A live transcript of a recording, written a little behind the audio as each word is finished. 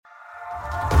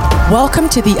Welcome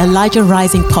to the Elijah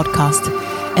Rising podcast.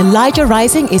 Elijah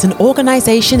Rising is an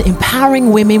organization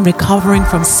empowering women recovering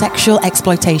from sexual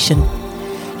exploitation.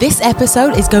 This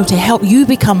episode is going to help you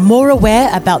become more aware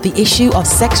about the issue of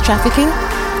sex trafficking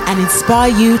and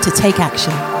inspire you to take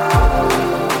action.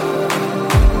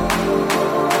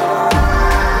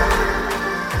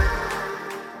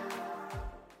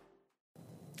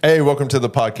 Hey, welcome to the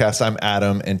podcast. I'm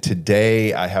Adam, and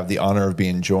today I have the honor of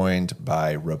being joined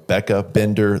by Rebecca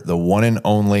Bender, the one and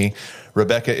only.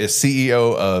 Rebecca is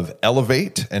CEO of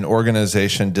Elevate, an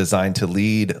organization designed to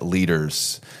lead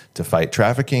leaders to fight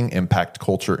trafficking, impact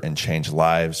culture, and change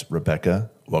lives.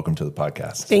 Rebecca, welcome to the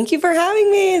podcast. Thank you for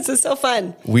having me. This is so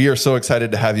fun. We are so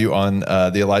excited to have you on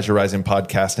the Elijah Rising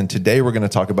podcast. And today we're going to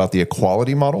talk about the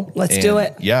equality model. Let's do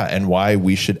it. Yeah, and why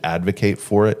we should advocate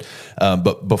for it.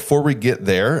 But before we get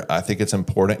there, I think it's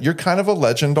important. You're kind of a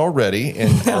legend already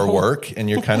in our work, and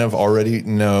you're kind of already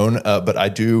known. But I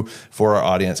do, for our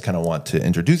audience, kind of want to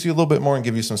introduce you a little bit more and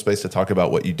give you some space to talk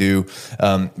about what you do.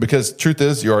 Because truth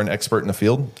is, you are an expert in the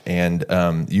field, and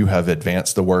you have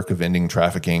advanced the work of ending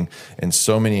trafficking in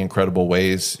so many incredible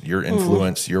ways. Your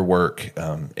influence, your work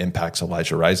impacts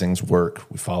Elijah Rising's work.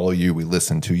 We follow you, we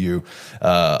listen to you,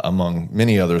 among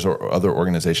many others or other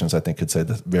organizations. I think could say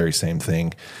the very same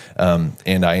thing.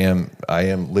 And I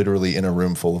am literally in a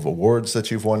room full of awards that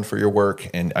you've won for your work.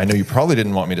 And I know you probably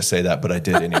didn't want me to say that, but I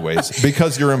did anyways,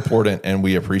 because you're important and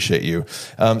we appreciate you.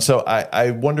 So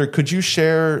I wonder, could you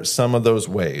share some of those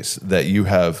ways that you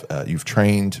have you've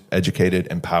trained, educated,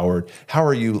 empowered? How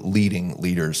are you leading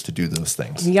leaders to do those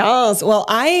things? Yes. Well,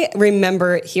 I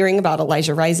remember hearing about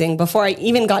Elijah Rising before I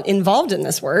even got involved in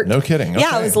this work. No kidding. Okay.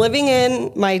 Yeah, I was living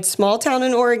in my small town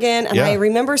in Oregon, and I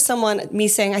remember me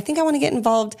saying, I think I want to get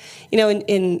involved,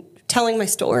 in telling my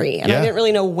story. And I didn't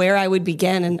really know where I would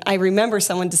begin. And I remember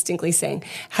someone distinctly saying,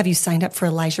 have you signed up for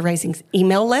Elijah Rising's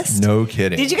email list? No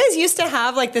kidding. Did you guys used to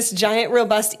have like this giant,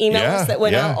 robust email list that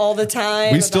went out all the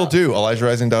time? We still do,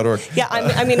 ElijahRising.org. Yeah,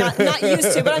 I mean, not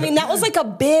used to, but that was like a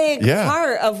big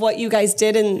part of what you guys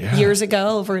did years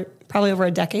ago, probably over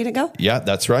a decade ago. Yeah,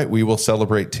 that's right. We will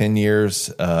celebrate 10 years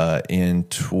in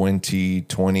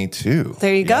 2022.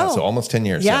 There you go. So almost 10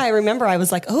 years. Yeah, I remember I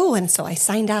was like, and so I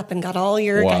signed up and got all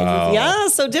your guidance. Yeah,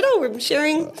 so ditto. We're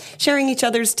sharing each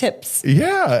other's tips.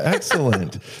 Yeah,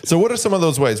 excellent. So what are some of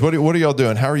those ways? What are y'all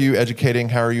doing? How are you educating?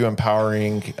 How are you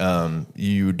empowering?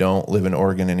 You don't live in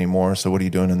Oregon anymore, so what are you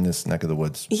doing in this neck of the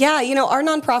woods? Yeah, our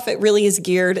nonprofit really is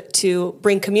geared to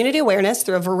bring community awareness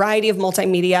through a variety of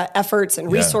multimedia efforts and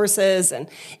resources and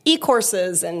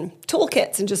e-courses and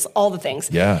toolkits and just all the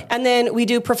things. Yeah. And then we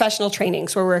do professional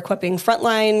trainings where we're equipping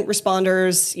frontline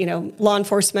responders, law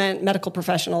enforcement, medical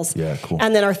professionals. Yeah, cool.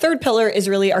 And then our third pillar is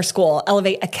really our school,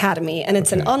 Elevate Academy. And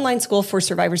it's an online school for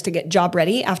survivors to get job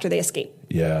ready after they escape.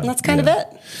 Yeah. And that's kind of it.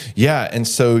 Yeah. And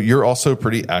so you're also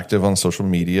pretty active on social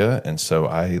media. And so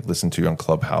I listen to you on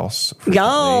Clubhouse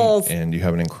frequently, and you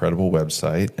have an incredible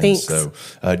website. Thanks. And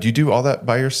so do you do all that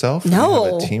by yourself? No. Do you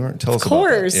have a team? Tell us about that. Of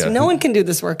course. Yeah. No one can do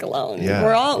this work alone.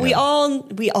 Yeah.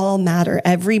 We all matter.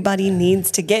 Everybody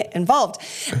needs to get involved.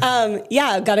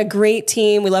 I've got a great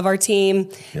team. We love our team.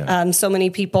 Yeah. So many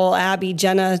people, Abby,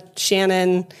 Jenna,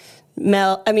 Shannon,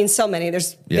 Mel, so many.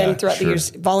 There's been throughout the years,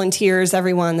 volunteers,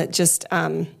 everyone that just,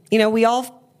 we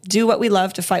all do what we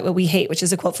love to fight what we hate, which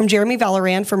is a quote from Jeremy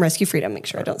Valoran from Rescue Freedom. Make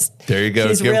sure I don't. There you go.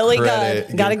 He's really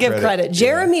good. Got to give credit.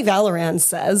 Jeremy Valoran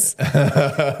says,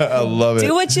 I love it.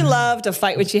 Do what you love to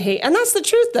fight what you hate. And that's the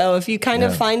truth, though. If you kind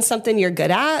of find something you're good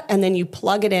at and then you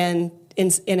plug it in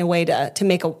a way to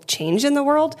make a change in the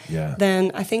world,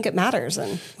 then I think it matters.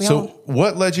 And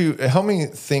what led you, help me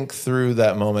think through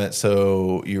that moment.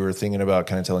 So you were thinking about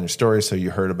kind of telling your story. So you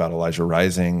heard about Elijah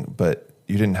Rising, but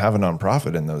you didn't have a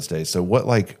nonprofit in those days. So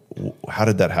how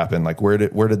did that happen? Like, where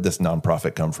did this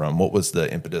nonprofit come from? What was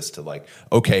the impetus to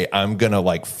I'm going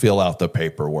to fill out the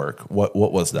paperwork? What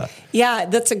was that? Yeah,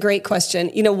 that's a great question.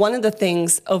 One of the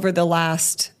things over the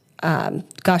last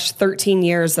 13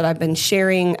 years that I've been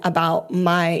sharing about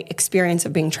my experience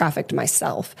of being trafficked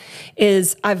myself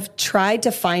is I've tried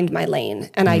to find my lane,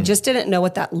 and I just didn't know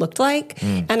what that looked like.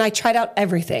 And I tried out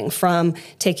everything from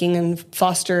taking in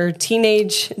foster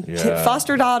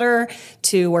daughter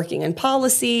to working in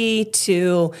policy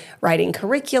to writing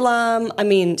curriculum.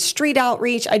 Street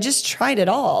outreach. I just tried it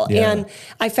all. Yeah. And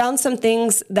I found some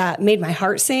things that made my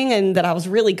heart sing and that I was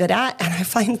really good at. And I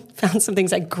found some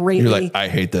things I greatly You're like, I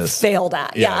hate this. Failed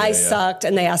at. I sucked,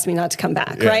 and they asked me not to come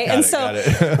back, right? And so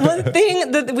one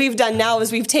thing that we've done now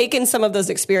is we've taken some of those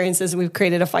experiences and we've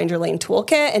created a Find Your Lane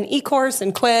toolkit, an e-course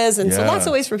and quiz, and so lots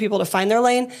of ways for people to find their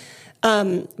lane.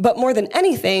 But more than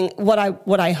anything, what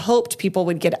I hoped people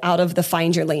would get out of the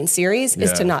Find Your Lane series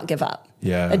is to not give up.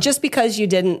 Yeah. Just because you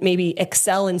didn't maybe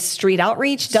excel in street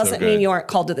outreach doesn't mean you aren't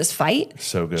called to this fight.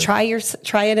 So good. Try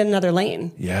it in another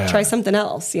lane. Yeah. Try something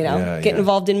else, get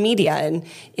involved in media and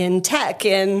in tech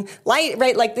and light,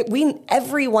 right? Like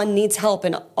everyone needs help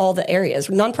in all the areas.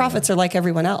 Nonprofits are like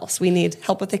everyone else. We need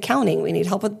help with accounting. We need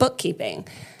help with bookkeeping,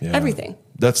 everything.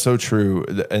 That's so true.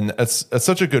 And that's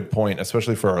such a good point,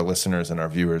 especially for our listeners and our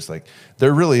viewers. Like,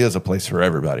 there really is a place for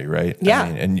everybody, right? Yeah.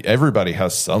 And everybody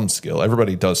has some skill.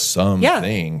 Everybody does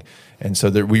something. And so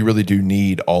we really do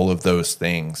need all of those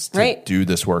things to do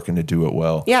this work and to do it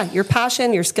well. Yeah. Your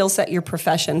passion, your skill set, your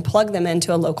profession, plug them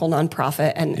into a local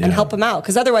nonprofit and help them out.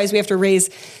 Because otherwise we have to raise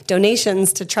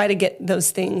donations to try to get those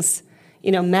things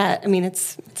met. I mean,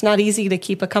 it's not easy to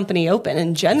keep a company open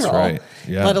in general,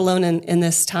 let alone in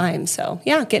this time. So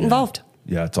get involved.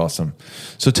 Yeah, it's awesome.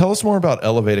 So tell us more about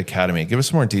Elevate Academy. Give us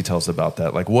some more details about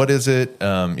that. Like, what is it?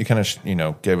 You kind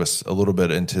of, gave us a little bit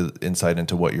insight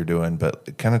into what you're doing,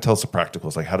 but kind of tell us the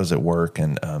practicals. Like, how does it work?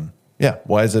 And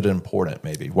why is it important?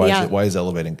 Maybe why is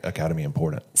Elevate Academy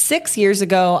important? 6 years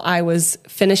ago, I was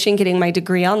finishing getting my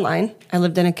degree online. I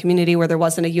lived in a community where there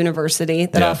wasn't a university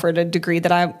that offered a degree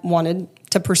that I wanted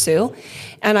to pursue.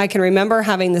 And I can remember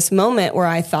having this moment where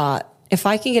I thought, if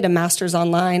I can get a master's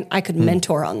online, I could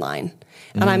mentor online.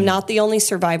 And I'm not the only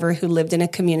survivor who lived in a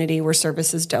community where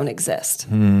services don't exist.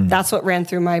 That's what ran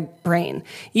through my brain.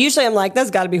 Usually I'm like,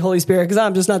 that's got to be Holy Spirit because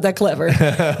I'm just not that clever.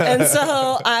 And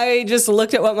so I just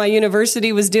looked at what my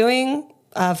university was doing.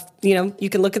 You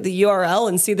can look at the URL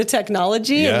and see the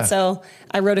technology. Yeah. And so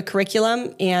I wrote a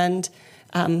curriculum and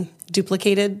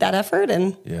duplicated that effort.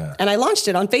 And I launched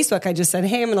it on Facebook. I just said,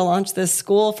 hey, I'm going to launch this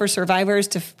school for survivors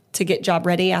to get job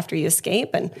ready after you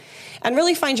escape and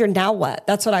really find your now what.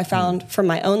 That's what I found from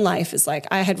my own life is like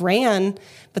I had ran,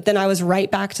 but then I was right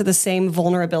back to the same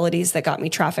vulnerabilities that got me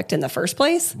trafficked in the first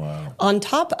place. Wow. On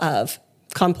top of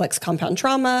complex compound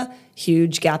trauma,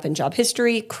 huge gap in job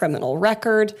history, criminal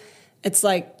record. It's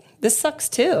like, this sucks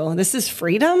too. This is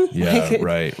freedom. Yeah,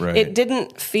 right. It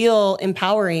didn't feel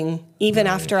empowering even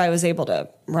after I was able to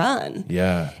run.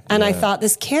 Yeah. And I thought,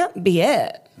 this can't be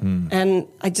it. And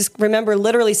I just remember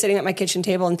literally sitting at my kitchen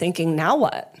table and thinking, now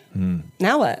what?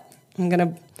 Now what? I'm going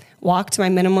to walk to my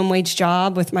minimum wage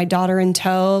job with my daughter in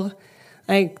tow.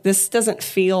 Like, this doesn't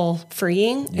feel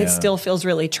freeing. Yeah. It still feels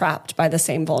really trapped by the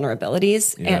same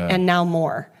vulnerabilities and now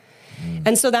more.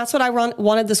 And so that's what I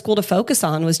wanted the school to focus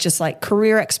on was just like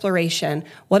career exploration.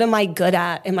 What am I good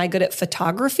at? Am I good at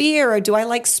photography or do I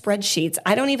like spreadsheets?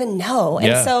 I don't even know.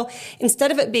 And so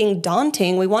instead of it being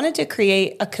daunting, we wanted to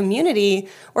create a community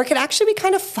where it could actually be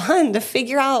kind of fun to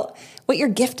figure out what you're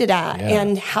gifted at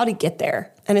and how to get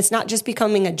there. And it's not just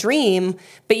becoming a dream,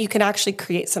 but you can actually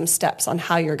create some steps on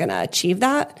how you're going to achieve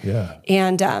that. Yeah.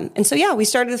 And so, we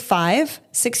started with 5.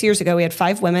 6 years ago, we had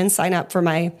 5 women sign up for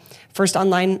my first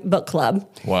online book club.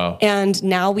 Wow. And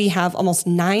now we have almost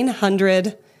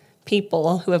 900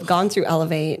 people who have gone through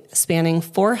Elevate, spanning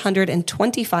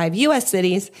 425 U.S.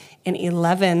 cities in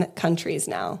 11 countries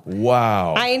now.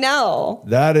 Wow. I know.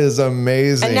 That is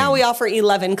amazing. And now we offer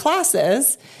 11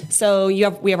 classes. So we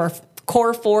have our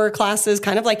core 4 classes,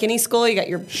 kind of like any school. You got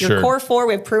your core 4.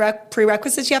 We have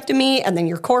prerequisites you have to meet, and then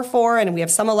your core 4, and we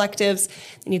have some electives.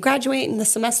 And you graduate in the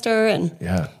semester and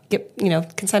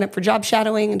can sign up for job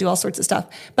shadowing and do all sorts of stuff.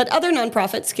 But other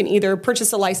nonprofits can either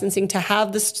purchase a licensing to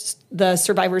have the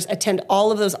survivors attend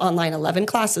all of those online 11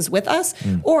 classes with us,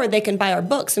 or they can buy our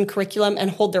books and curriculum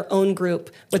and hold their own group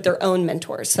with their own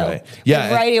mentors. So a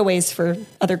variety of ways for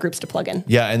other groups to plug in.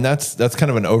 Yeah, and that's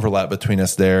kind of an overlap between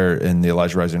us there in the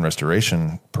Elijah Rising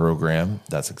Restoration program.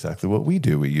 That's exactly what we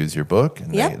do. We use your book,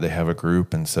 and they have a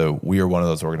group, and so we are one of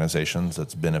those organizations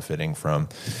that's benefiting from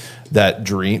that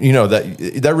dream.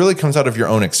 That really comes out of your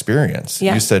own experience.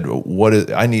 Yeah. You said,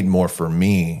 I need more for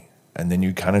me. And then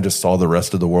you kind of just saw the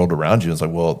rest of the world around you. It's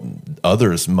like, well,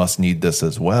 others must need this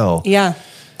as well. Yeah.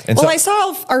 And I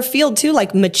saw our field too,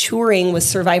 like maturing with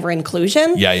survivor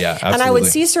inclusion. Yeah, absolutely. And I would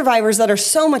see survivors that are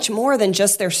so much more than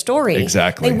just their story.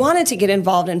 Exactly. They wanted to get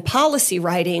involved in policy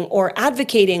writing or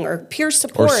advocating or peer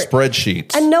support. Or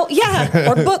spreadsheets. And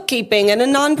or bookkeeping and a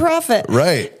nonprofit.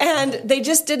 Right. And they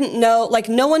just didn't know, like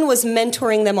no one was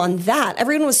mentoring them on that.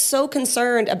 Everyone was so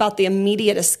concerned about the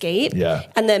immediate escape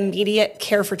and the immediate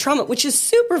care for trauma, which is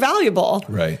super valuable.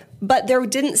 Right. But there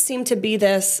didn't seem to be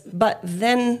this, but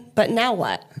now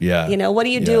what? Yeah. What do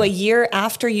you do a year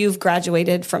after you've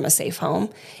graduated from a safe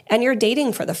home and you're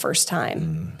dating for the first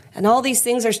time? And all these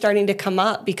things are starting to come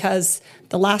up because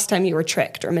the last time you were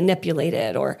tricked or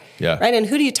manipulated right? And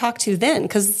who do you talk to then?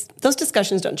 Because those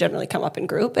discussions don't generally come up in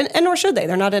group and nor should they.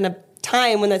 They're not in a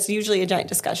time when that's usually a giant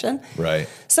discussion. Right.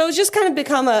 So it's just kind of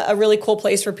become a really cool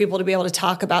place for people to be able to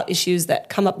talk about issues that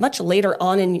come up much later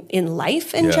on in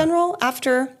life in general,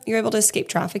 after you're able to escape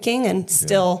trafficking and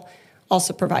still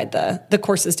also provide the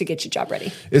courses to get you job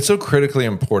ready. It's so critically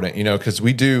important, because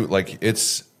we do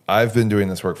I've been doing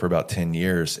this work for about 10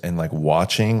 years and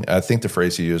watching, I think the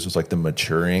phrase you used was the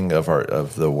maturing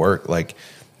of the work.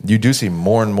 You do see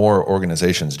more and more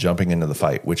organizations jumping into the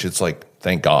fight, which it's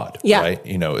thank God, right?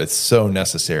 It's so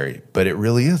necessary, but it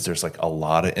really is. There's a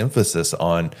lot of emphasis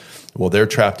on, well, they're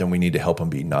trapped and we need to help them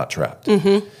be not trapped.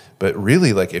 Mm-hmm. But really,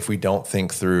 if we don't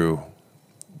think through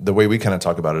the way we kind of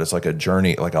talk about it, it's like a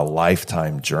journey, like a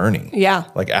lifetime journey. Yeah.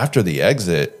 After the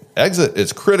exit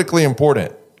is critically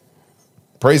important.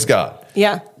 Praise God.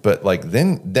 Yeah. But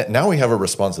now we have a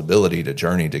responsibility to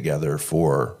journey together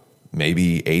for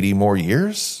maybe 80 more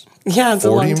years. Yeah, it's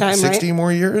 40, a long time, 60 right?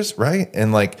 more years, right?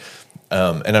 And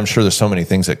and I'm sure there's so many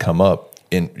things that come up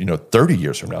in 30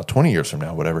 years from now, 20 years from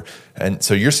now, whatever. And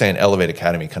so you're saying Elevate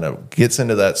Academy kind of gets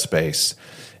into that space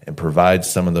and provides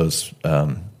some of those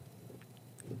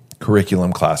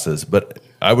curriculum classes, but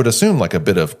I would assume a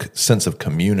bit of sense of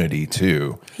community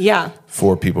too. Yeah.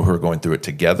 For people who are going through it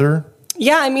together.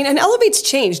 Yeah, and Elevate's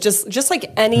changed. Just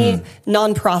like any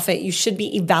nonprofit, you should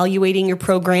be evaluating your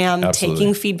program,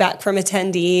 taking feedback from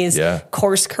attendees,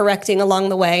 course correcting along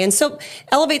the way. And so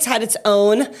Elevate's had its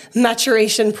own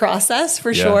maturation process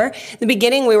for sure. In the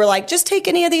beginning, we were just take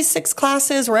any of these 6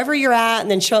 classes wherever you're at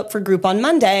and then show up for group on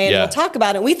Monday and we'll talk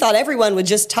about it. We thought everyone would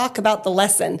just talk about the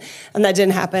lesson, and that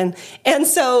didn't happen. And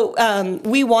so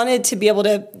we wanted to be able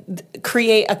to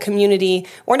create a community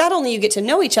where not only you get to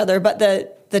know each other, but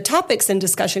the topics in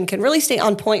discussion can really stay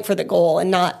on point for the goal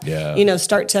and not,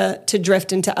 start to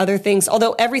drift into other things.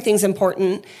 Although everything's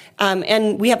important,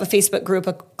 and we have a Facebook group,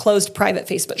 a closed private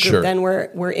Facebook group, then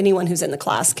where anyone who's in the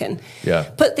class can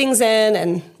put things in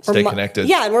and stay connected.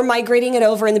 Yeah, and we're migrating it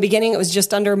over. In the beginning, it was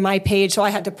just under my page, so I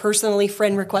had to personally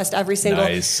friend request every single,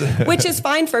 which is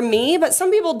fine for me. But some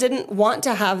people didn't want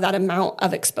to have that amount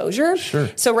of exposure. Sure.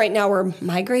 So right now we're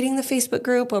migrating the Facebook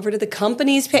group over to the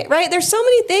company's page. Right? There's so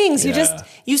many things.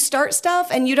 You start stuff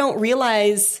and you don't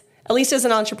realize, at least as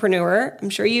an entrepreneur,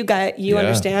 I'm sure you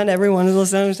understand, everyone who's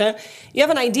listening understand. You have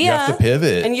an idea. You have to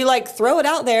pivot. And you throw it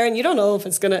out there and you don't know if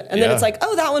it's going to, and then it's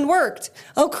oh, that one worked.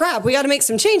 Oh crap, we got to make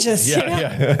some changes.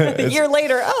 A year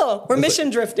later, we're mission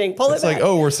drifting. Pull it back. It's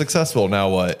we're successful. Now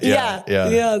what? Yeah.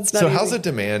 It's not so easy. How's the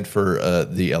demand for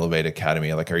the Elevate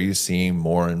Academy? Are you seeing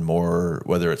more and more,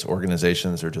 whether it's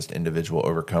organizations or just individual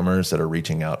overcomers that are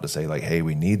reaching out to say hey,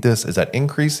 we need this? Is that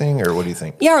increasing, or what do you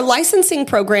think? Yeah, our licensing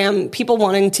program, people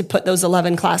wanting to put those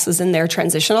 11 classes in their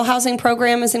transitional housing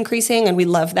program is increasing, and we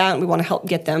love that. And we want to help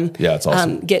get them. Yeah, it's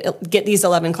awesome. Get these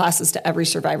 11 classes to every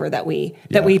survivor that we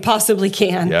possibly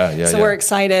can. So we're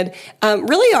excited.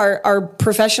 Really, our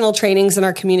professional trainings and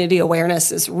our community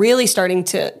awareness is really starting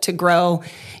to grow.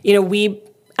 We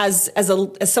as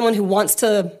someone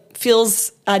who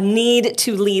feels a need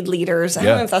to lead leaders. I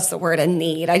don't know if that's the word, a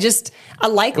need. I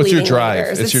like What's leading your drive?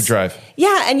 leaders. It's your drive.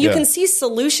 Yeah, and you can see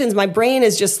solutions. My brain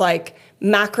is just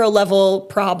macro level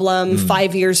problem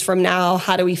 5 years from now.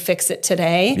 How do we fix it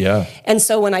today? Yeah. And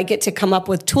so when I get to come up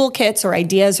with toolkits or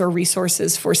ideas or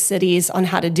resources for cities on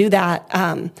how to do that,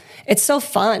 it's so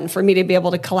fun for me to be able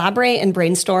to collaborate and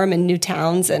brainstorm in new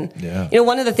towns. And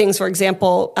one of the things, for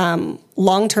example,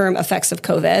 long-term effects of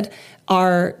COVID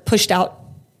are pushed out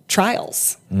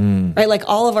trials, right?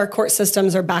 All of our court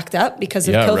systems are backed up because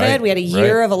of COVID. Right. We had a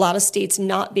year of a lot of states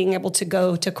not being able to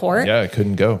go to court. Yeah, it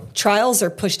couldn't go. Trials are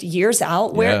pushed years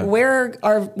out. Where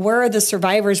are the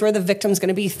survivors, where are the victims going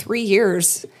to be 3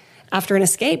 years after an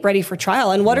escape ready for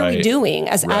trial? And what are we doing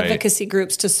as advocacy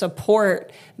groups to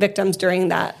support victims during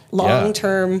that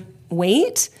long-term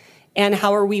wait? And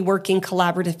how are we working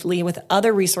collaboratively with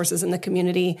other resources in the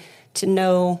community to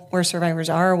know where survivors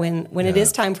are when it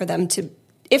is time for them to,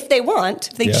 if they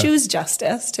choose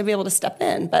justice, to be able to step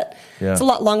in. But it's a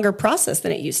lot longer process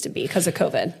than it used to be because of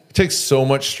COVID. It takes so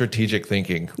much strategic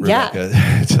thinking, Rebecca,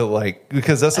 to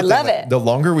because that's the thing. Love it. The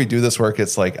longer we do this work,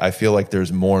 it's I feel like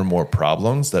there's more and more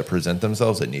problems that present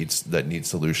themselves that need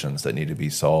solutions that need to be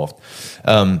solved.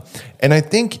 And I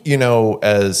think,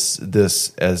 as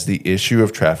the issue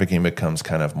of trafficking becomes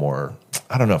kind of more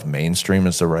I don't know if mainstream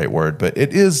is the right word, but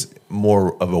it is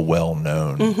more of a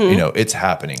well-known, it's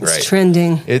happening, right? It's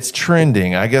trending. It's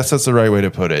trending. I guess that's the right way to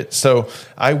put it. So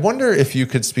I wonder if you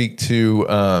could speak to...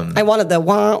 I wanted the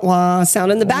wah-wah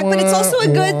sound in the back, but it's also a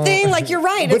good thing. Like, you're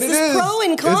right. It's this pro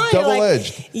and con. It's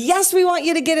double-edged. Like, yes, we want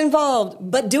you to get involved,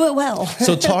 but do it well.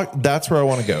 So that's where I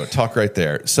want to go. Talk right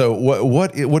there. So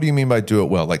what do you mean by do it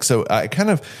well? Like, so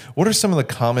what are some of the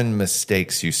common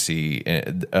mistakes you see?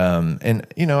 And I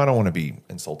don't want to be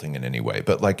insulting in any way,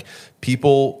 but like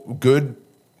good,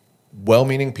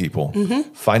 well-meaning people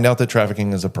find out that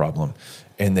trafficking is a problem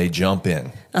and they jump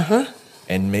in.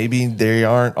 And maybe they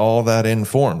aren't all that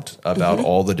informed about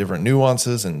all the different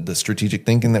nuances and the strategic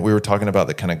thinking that we were talking about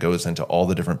that kind of goes into all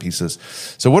the different pieces.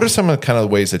 So what are some of the kind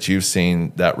of ways that you've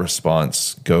seen that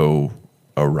response go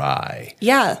awry?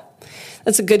 Yeah,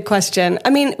 that's a good question.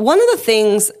 I mean, one of the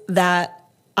things that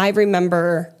I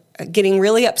remember getting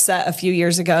really upset a few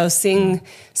years ago, seeing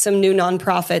some new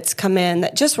nonprofits come in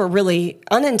that just were really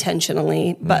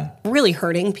unintentionally, but really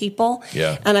hurting people.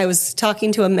 Yeah. And I was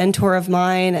talking to a mentor of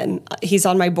mine, and he's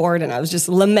on my board, and I was just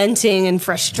lamenting in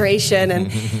frustration.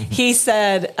 And he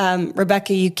said,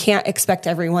 Rebecca, you can't expect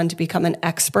everyone to become an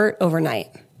expert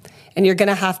overnight. And you're going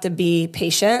to have to be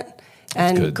patient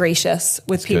and gracious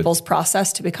with people's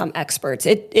process to become experts.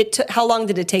 How long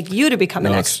did it take you to become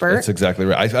an expert? That's exactly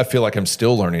right. I feel like I'm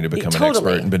still learning to become an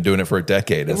expert and been doing it for a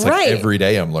decade. It's like every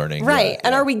day I'm learning. Right. Yeah.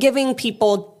 And are we giving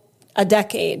people a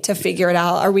decade to figure it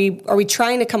out? Are we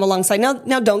trying to come alongside?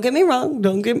 Now don't get me wrong.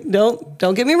 Don't get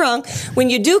me wrong. When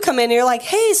you do come in and you're like,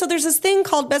 hey, so there's this thing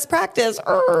called best practice.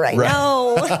 I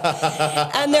know.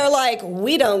 And they're like,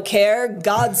 we don't care.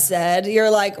 God said.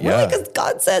 You're like, well, because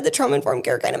God said the trauma-informed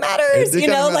care kind of matters.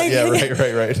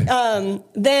 Right.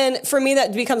 Then for me,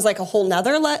 that becomes like a whole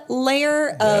nother layer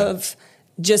of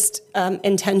just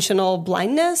intentional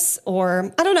blindness,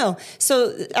 or I don't know.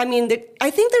 So, I mean, I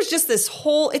think there's just this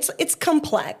whole, it's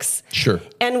complex. Sure.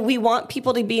 And we want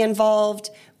people to be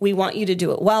involved. We want you to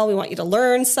do it well. We want you to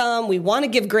learn some. We want to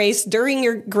give grace during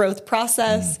your growth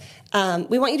process.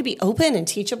 We want you to be open and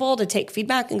teachable, to take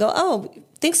feedback and go, oh,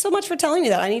 thanks so much for telling me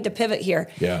that. I need to pivot here.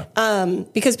 Yeah.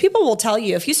 Because people will tell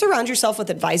you, if you surround yourself with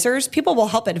advisors, people will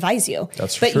help advise you.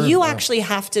 That's for sure. But you actually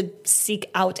have to seek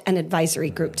out an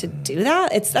advisory group to do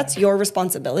that. That's your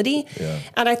responsibility. Yeah.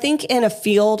 And I think in a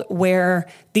field where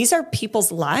these are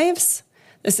people's lives,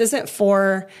 this isn't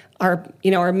for our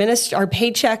ministry, our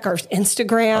paycheck, our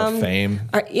Instagram,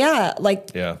 our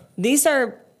fame. These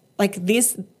are like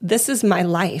this is my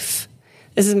life.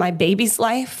 This is my baby's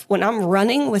life. When I'm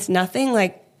running with nothing,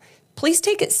 like, please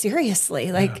take it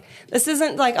seriously. Like, this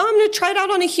isn't like, oh, I'm going to try it out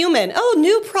on a human.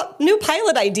 Oh, new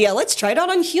pilot idea. Let's try it out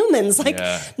on humans. Like,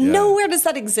 nowhere does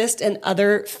that exist in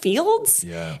other fields.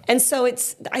 Yeah. And so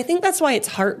I think that's why it's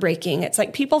heartbreaking. It's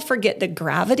like people forget the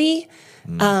gravity,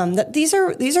 that these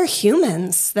are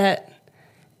humans, that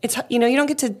it's, you don't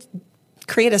get to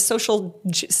create a social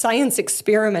science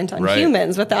experiment on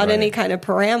humans without any kind of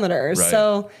parameters. Right.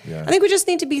 So I think we just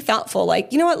need to be thoughtful.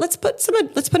 Like, you know what, let's put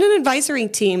an advisory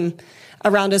team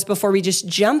around us before we just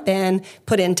jump in,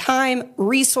 put in time,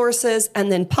 resources,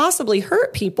 and then possibly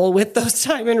hurt people with those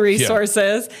time and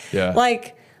resources. Yeah.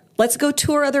 Like, let's go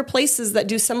tour other places that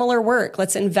do similar work.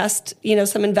 Let's invest,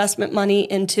 some investment money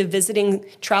into visiting,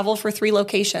 travel for 3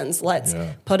 locations. Let's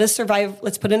put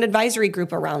an advisory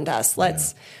group around us.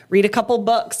 Let's read a couple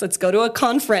books. Let's go to a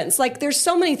conference. Like, there's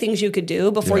so many things you could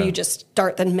do before you just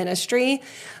start the ministry,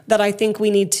 that I think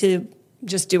we need to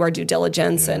just do our due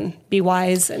diligence and be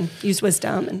wise and use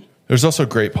wisdom. And there's also a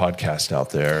great podcast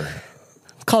out there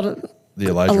called the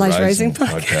Elijah Rising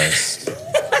podcast.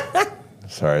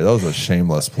 Sorry, that was a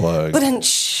shameless plug. But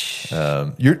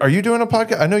are you doing a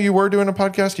podcast? I know you were doing a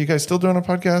podcast. Are you guys still doing a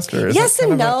podcast? Or yes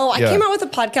and no. I came out with a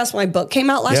podcast when my book came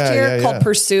out last year called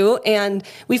Pursue, and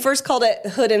we first called it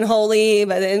Hood and Holy,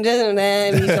 but then you go and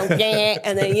then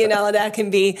that can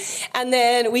be, and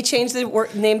then we changed the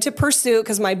name to Pursue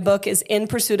because my book is In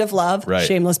Pursuit of Love. Right.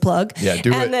 Shameless plug. Yeah,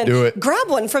 do it. Grab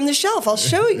one from the shelf. I'll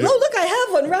show you. Oh, look, I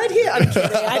have one right here. I'm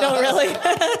kidding. I don't really.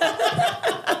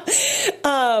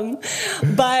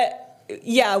 But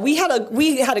yeah, we had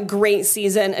a great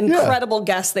season. Incredible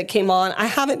guests that came on. I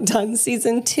haven't done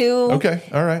season 2. Okay,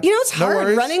 all right. It's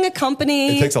hard running a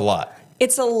company. It takes a lot.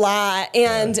 It's a lot,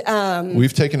 and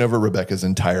we've taken over Rebecca's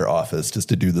entire office just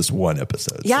to do this one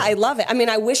episode. Yeah, so. I love it. I mean,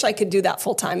 I wish I could do that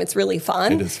full time. It's really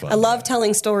fun. It is fun. I love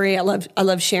telling story. I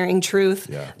love sharing truth.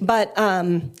 Yeah. But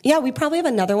we probably have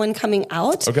another one coming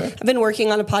out. Okay. I've been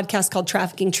working on a podcast called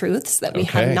Trafficking Truths that we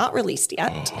have not released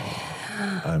yet.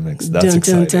 That's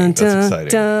exciting. That's exciting.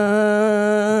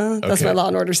 That's my Law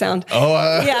and Order sound. Oh,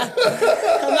 yeah.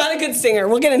 I'm not a good singer.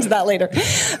 We'll get into that later.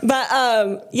 But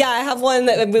I have one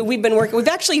that we've been working. We've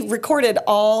actually recorded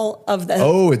all of the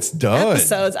it's done.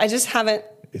 episodes. I just haven't.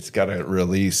 It's got to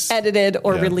release. Edited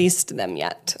or released them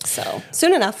yet. So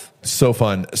soon enough. So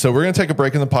fun. So we're going to take a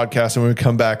break in the podcast. And when we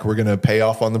come back, we're going to pay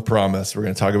off on the promise. We're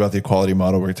going to talk about the equality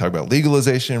model. We're going to talk about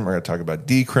legalization. We're going to talk about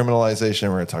decriminalization.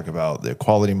 We're going to talk about the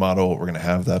equality model. We're going to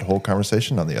have that whole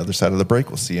conversation on the other side of the break.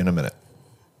 We'll see you in a minute.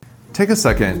 Take a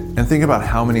second and think about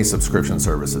how many subscription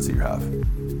services you have.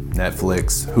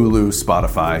 Netflix, Hulu,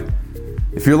 Spotify.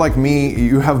 If you're like me,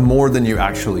 you have more than you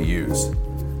actually use.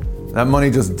 That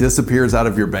money just disappears out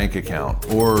of your bank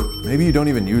account, or maybe you don't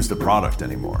even use the product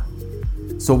anymore.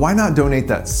 So why not donate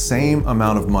that same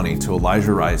amount of money to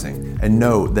Elijah Rising and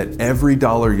know that every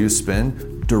dollar you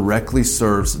spend directly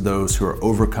serves those who are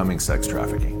overcoming sex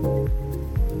trafficking?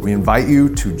 We invite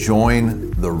you to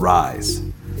join The Rise.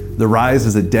 The Rise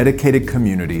is a dedicated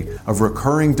community of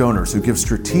recurring donors who give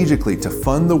strategically to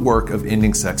fund the work of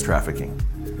ending sex trafficking.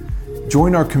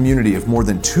 Join our community of more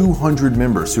than 200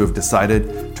 members who have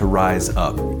decided to rise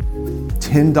up.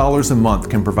 $10 a month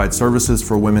can provide services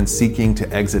for women seeking to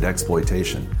exit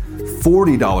exploitation.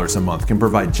 $40 a month can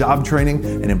provide job training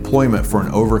and employment for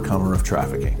an overcomer of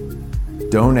trafficking.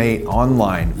 Donate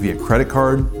online via credit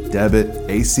card, debit,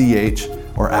 ACH,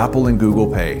 or Apple and Google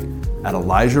Pay at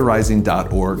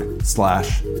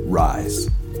ElijahRising.org/rise.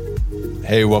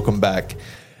 Hey, welcome back.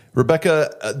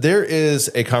 Rebecca, there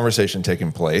is a conversation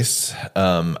taking place,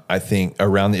 I think,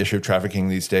 around the issue of trafficking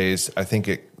these days. I think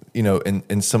it,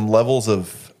 in some levels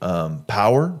of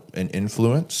power and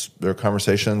influence, there are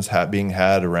conversations being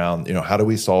had around, how do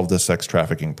we solve the sex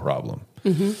trafficking problem?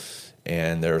 Mm-hmm.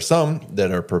 And there are some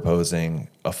that are proposing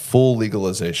a full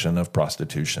legalization of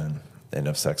prostitution and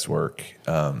of sex work.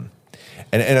 And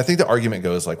I think the argument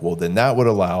goes like, well, then that would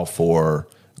allow for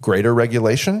greater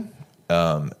regulation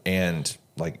and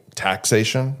like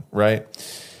taxation, right?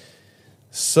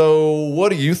 So what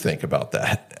do you think about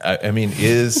that? I mean,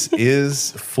 is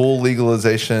full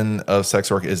legalization of sex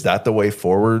work, is that the way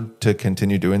forward to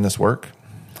continue doing this work?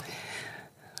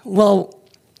 Well,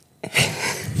 I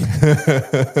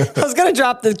was going to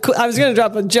drop a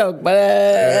joke,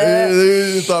 but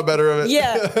you thought better of it.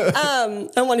 Yeah. I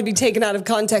don't want to be taken out of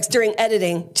context during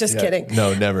editing. Just kidding.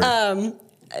 No, never.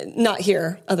 Not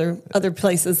here, other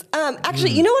places.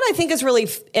 Actually, you know what I think is really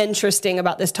interesting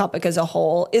about this topic as a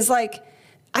whole is like,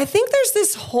 I think there's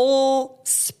this whole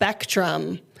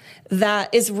spectrum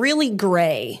that is really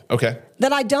gray. Okay.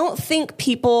 That I don't think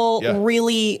people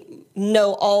really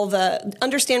know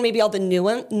understand maybe all the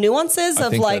nuances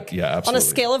of like, on a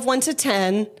scale of 1 to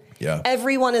 10,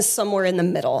 everyone is somewhere in the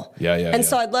middle.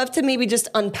 So I'd love to maybe just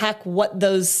unpack what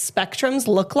those spectrums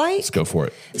look like. Let's go for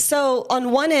it. So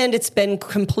on one end, it's been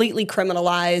completely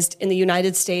criminalized in the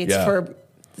United States for a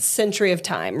century of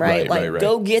time, right?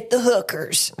 Go get the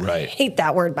hookers. Right. I hate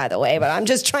that word, by the way, but I'm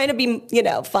just trying to be,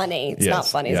 funny. It's not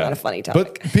funny. It's not a funny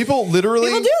topic. But people do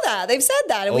that. They've said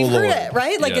that, and we've heard it,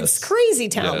 right? Like it's crazy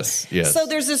town. Yes. So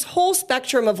there's this whole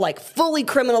spectrum of like fully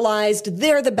criminalized.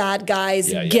 They're the bad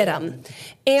guys. Get them.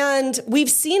 And we've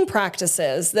seen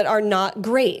practices that are not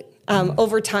great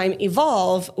over time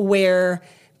evolve where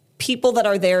people that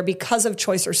are there because of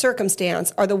choice or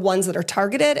circumstance are the ones that are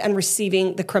targeted and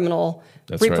receiving the criminal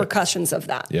repercussions of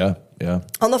that. Yeah.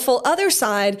 On the full other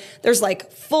side, there's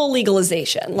like full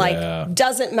legalization. Like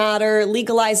doesn't matter,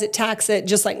 legalize it, tax it,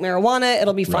 just like marijuana,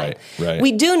 it'll be fine. Right.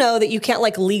 We do know that you can't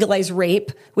like legalize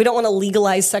rape. We don't want to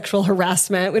legalize sexual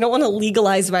harassment. We don't want to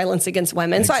legalize violence against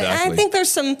women. Exactly. So I think there's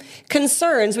some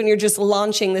concerns when you're just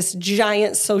launching this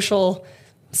giant social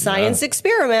science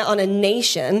experiment on a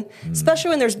nation, especially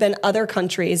when there's been other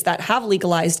countries that have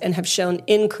legalized and have shown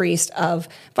increase of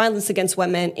violence against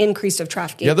women, increase of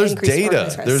trafficking. Yeah, there's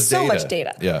data. There's so much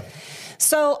data. Yeah.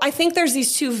 So I think there's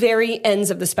these two very ends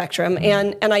of the spectrum,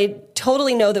 and I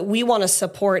totally know that we want to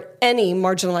support any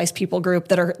marginalized people group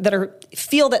that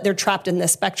feel that they're trapped in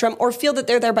this spectrum or feel that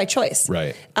they're there by choice.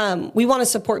 Right. We want to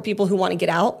support people who want to get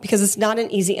out because it's not an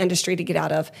easy industry to get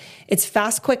out of. It's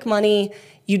fast, quick money.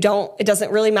 It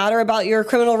doesn't really matter about your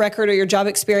criminal record or your job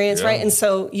experience, right? And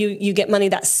so you get money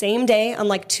that same day,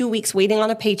 unlike 2 weeks waiting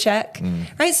on a paycheck,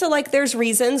 right? So like there's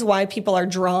reasons why people are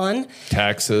drawn.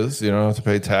 Taxes, you don't have to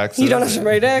pay taxes. You don't have to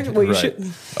pay taxes. Well, you should.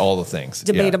 All the things.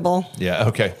 Debatable. Yeah,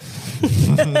 okay.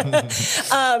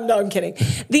 No, I'm kidding.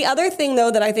 The other thing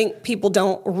though that I think people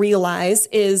don't realize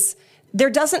is there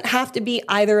doesn't have to be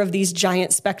either of these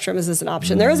giant spectrums as an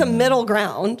option. There is a middle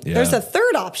ground. Yeah. There's a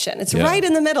third option. It's right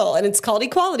in the middle, and it's called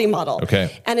equality model. Okay.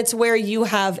 And it's where you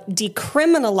have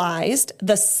decriminalized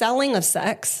the selling of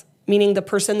sex, meaning the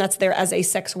person that's there as a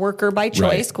sex worker by choice,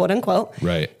 Right. quote unquote,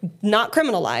 Right. not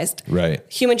criminalized. Right.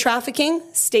 Human trafficking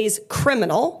stays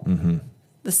criminal.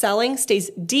 The selling stays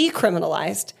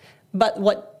decriminalized. But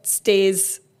what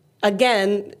stays,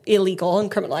 again, illegal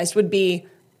and criminalized would be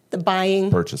the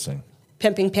buying, Purchasing.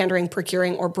 pimping, pandering,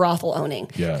 procuring, or brothel owning.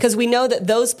 Yeah. Because we know that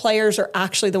those players are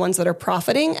actually the ones that are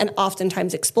profiting and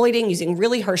oftentimes exploiting, using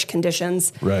really harsh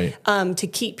conditions Right. to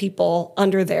keep people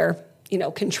under their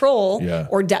control Yeah.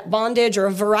 or debt bondage or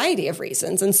a variety of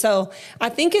reasons. And so I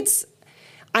think it's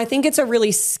a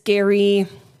really scary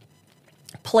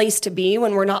place to be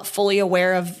when we're not fully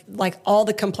aware of like all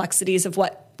the complexities of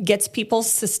what gets people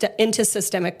into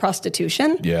systemic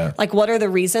prostitution. Yeah. Like, what are the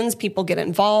reasons people get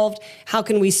involved? How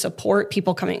can we support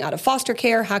people coming out of foster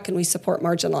care? How can we support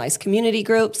marginalized community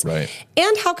groups? Right.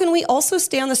 And how can we also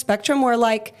stay on the spectrum where,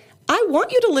 like, I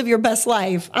want you to live your best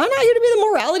life. I'm not here to be the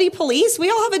morality police. We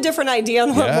all have a different idea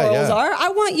on what morals are. I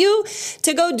want you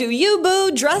to go do you,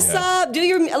 boo, dress up, do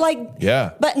your,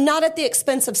 but not at the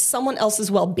expense of someone else's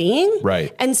well-being.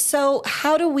 Right. And so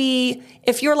how do we,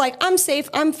 if you're like, I'm safe,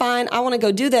 I'm fine, I want to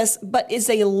go do this, but is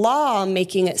a law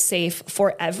making it safe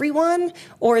for everyone?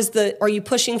 Or are you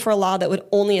pushing for a law that would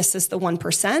only assist the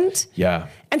 1%? Yeah.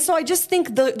 And so I just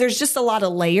think there's just a lot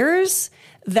of layers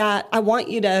that I want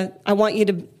you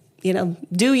to,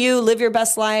 do you live your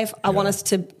best life. I want us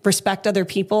to respect other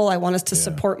people. I want us to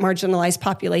support marginalized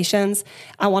populations.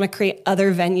 I want to create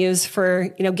other venues for,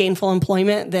 gainful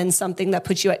employment than something that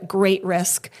puts you at great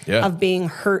risk of being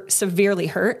hurt, severely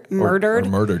hurt, murdered. Or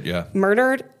murdered, yeah.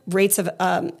 Murdered. Rates of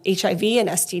HIV and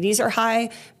STDs are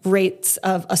high. Rates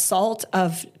of assault,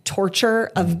 of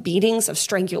torture, of beatings, of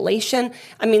strangulation.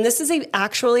 I mean, this is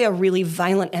actually a really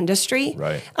violent industry.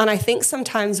 Right. And I think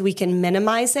sometimes we can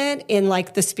minimize it in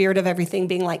like the spirit of everything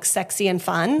being like sexy and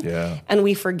fun. Yeah. And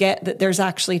we forget that there's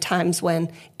actually times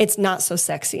when it's not so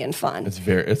sexy and fun. It's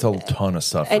a ton of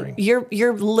suffering. And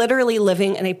you're literally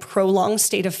living in a prolonged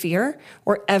state of fear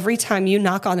where every time you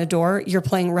knock on a door, you're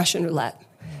playing Russian roulette.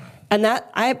 And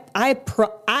that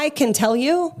I can tell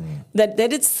you that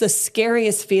it's the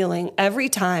scariest feeling every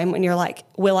time when you're like,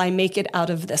 will I make it out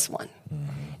of this one?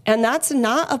 And that's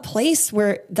not a place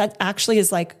where that actually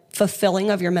is like fulfilling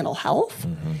of your mental health.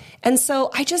 And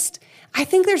so I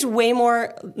think there's way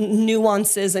more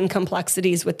nuances and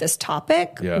complexities with this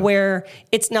topic where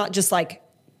it's not just like,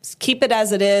 keep it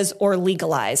as it is or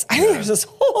legalize. I think there's this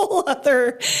whole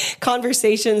other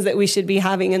conversations that we should be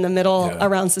having in the middle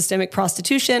around systemic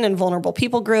prostitution and vulnerable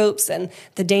people groups and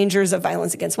the dangers of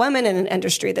violence against women in an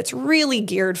industry that's really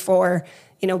geared for,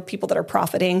 people that are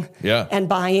profiting and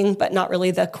buying, but not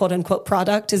really the quote unquote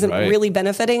product isn't really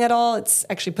benefiting at all. It's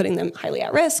actually putting them highly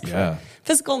at risk for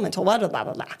physical, mental, blah, blah,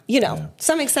 blah, blah. Does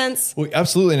that make sense? Well,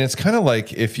 absolutely. And it's kind of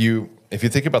like if you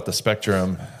think about the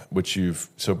spectrum, which you've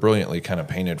so brilliantly kind of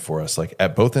painted for us, like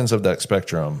at both ends of that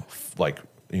spectrum, like,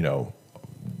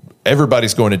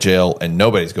 everybody's going to jail and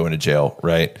nobody's going to jail,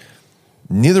 right?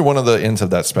 Neither one of the ends of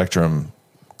that spectrum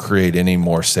create any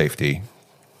more safety,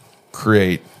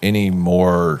 create any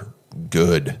more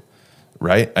good,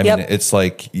 right? I mean, it's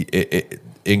like,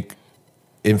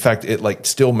 in fact, it like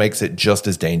still makes it just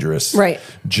as dangerous, right?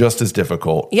 Just as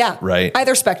difficult, right?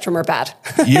 Either spectrum are bad.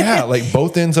 Like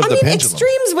both ends of the pendulum.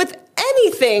 Extremes with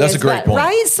anything. That's is a great bad, point,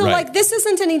 right? So right. like this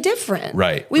isn't any different,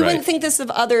 right? We wouldn't think this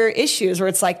of other issues where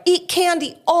it's like eat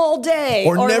candy all day,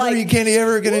 or never like, eat candy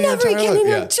ever again in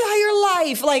your entire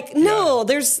life. Like no,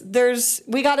 there's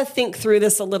we got to think through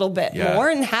this a little bit more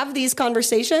and have these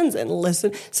conversations and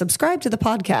listen. Subscribe to the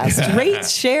podcast, rate,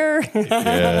 share,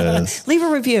 leave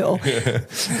a review.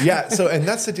 So and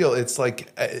that's the deal. It's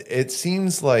like it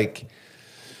seems like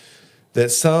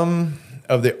that some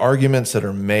of the arguments that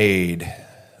are made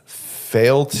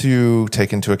fail to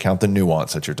take into account the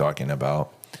nuance that you're talking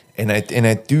about, and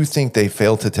I do think they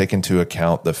fail to take into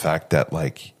account the fact that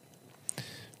like I'm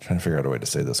trying to figure out a way to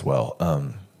say this well.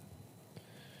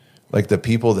 Like the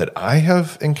people that I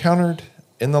have encountered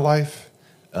in the life,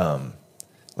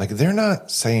 like they're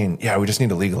not saying, we just need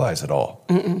to legalize it all.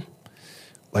 Mm-mm.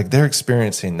 Like they're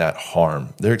experiencing that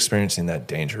harm. They're experiencing that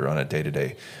danger on a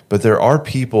day-to-day. But there are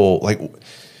people like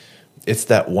it's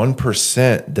that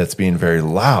 1% that's being very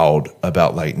loud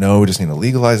about like, no, we just need to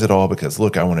legalize it all because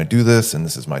look, I want to do this and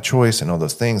this is my choice and all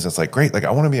those things. It's like, great. Like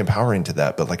I want to be empowering to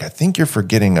that. But like, I think you're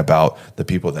forgetting about the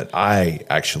people that I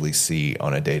actually see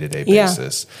on a day-to-day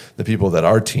basis, the people that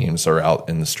our teams are out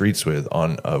in the streets with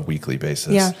on a weekly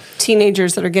basis. Yeah.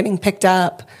 Teenagers that are getting picked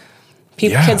up.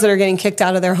 Kids that are getting kicked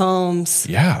out of their homes.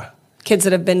 Yeah. Kids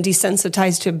that have been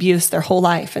desensitized to abuse their whole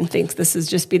life and think this is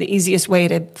just be the easiest way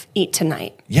to eat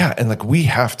tonight. Yeah. And like, we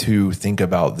have to think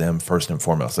about them first and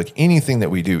foremost. Like, anything that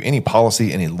we do, any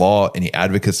policy, any law, any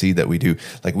advocacy that we do,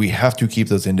 like, we have to keep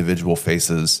those individual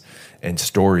faces and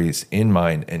stories in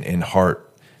mind and in heart.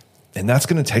 And that's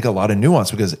going to take a lot of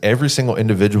nuance, because every single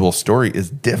individual story is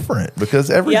different, because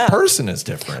every person is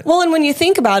different. Well, and when you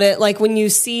think about it, like when you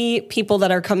see people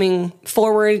that are coming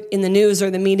forward in the news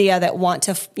or the media that want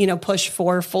to, push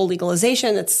for full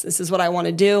legalization, this is what I want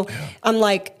to do. Yeah. I'm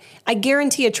like, I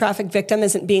guarantee a traffic victim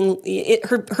isn't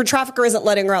her trafficker isn't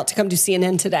letting her out to come to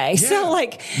CNN today. Yeah. So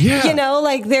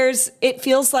it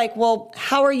feels like, well,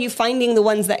 how are you finding the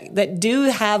ones that do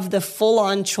have the full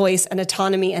on choice and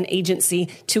autonomy and agency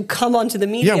to come onto the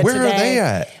media today? Yeah, where are they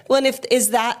at? Well, and is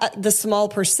that the small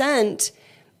percent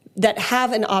that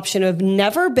have an option, who have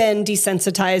never been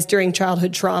desensitized during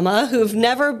childhood trauma, who've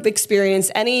never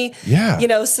experienced any,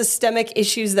 systemic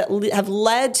issues that have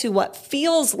led to what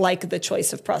feels like the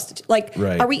choice of prostitution. Like,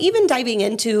 Are we even diving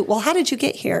into, well, how did you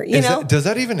get here? Does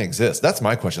that even exist? That's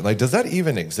my question. Like, does that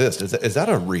even exist? Is that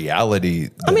a reality?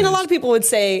 A lot of people would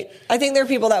say, I think there are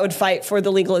people that would fight for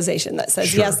the legalization that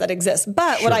says, yes, that exists.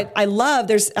 But what I love,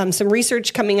 there's some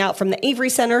research coming out from the Avery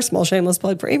Center, small shameless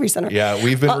plug for Avery Center. Yeah,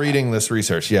 we've been reading this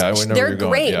research. Yeah. They're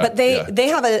great, but they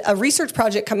have a research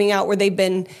project coming out where they've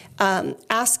been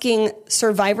asking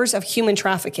survivors of human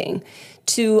trafficking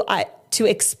to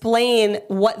explain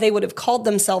what they would have called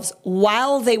themselves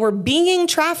while they were being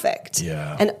trafficked.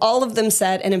 Yeah. And all of them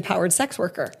said an empowered sex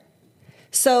worker.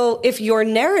 So if your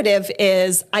narrative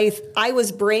is, I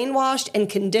was brainwashed and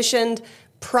conditioned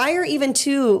prior even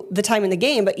to the time in the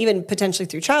game, but even potentially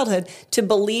through childhood, to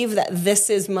believe that this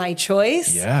is my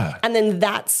choice. Yeah. And then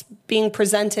that's being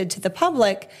presented to the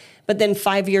public. But then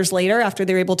 5 years later, after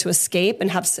they're able to escape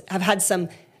and have had some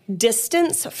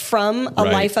distance from a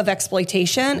life of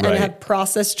exploitation and have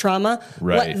processed trauma,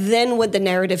 what then would the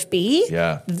narrative be?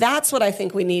 Yeah. That's what I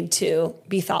think we need to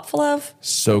be thoughtful of.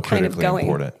 So critically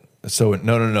important. So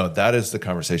no. That is the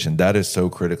conversation. That is so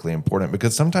critically important,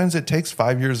 because sometimes it takes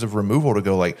 5 years of removal to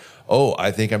go like, oh, I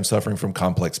think I'm suffering from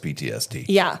complex PTSD.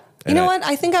 Yeah. You know what?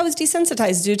 I think I was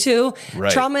desensitized due to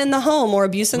trauma in the home or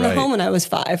abuse in the home when I was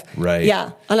 5. Right.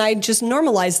 Yeah. And I just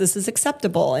normalized this as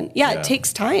acceptable. And it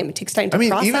takes time. It takes time to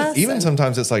process. Even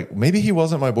sometimes it's like, maybe he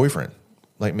wasn't my boyfriend.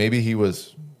 Like, maybe he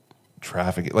was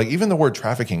trafficking. Like, even the word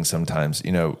trafficking sometimes,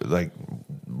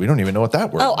 we don't even know what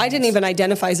that word means. I didn't even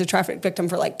identify as a traffic victim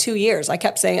for like 2 years. I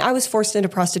kept saying I was forced into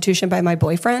prostitution by my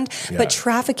boyfriend, but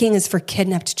trafficking is for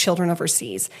kidnapped children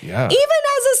overseas. Yeah. Even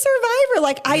as a survivor,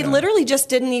 I literally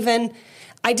just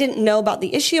I didn't know about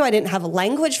the issue. I didn't have a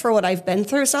language for what I've been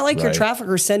through. It's not like your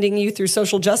trafficker sending you through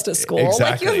social justice school.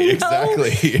 Exactly. You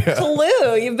have no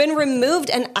clue. You've been removed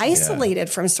and isolated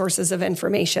from sources of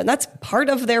information. That's part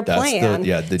of their plan.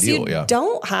 The deal. So you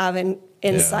don't have an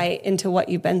insight into what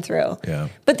you've been through. Yeah.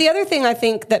 But the other thing I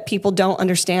think that people don't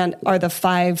understand are the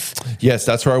 5. Yes,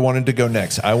 that's where I wanted to go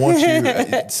next. I want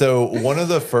you. So one of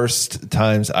the first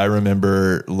times I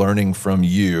remember learning from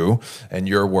you and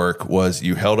your work was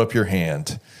you held up your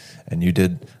hand and you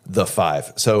did the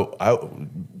 5. So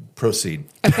proceed.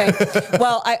 Okay.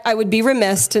 Well, I would be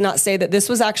remiss to not say that this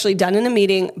was actually done in a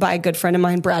meeting by a good friend of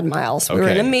mine, Brad Miles. We were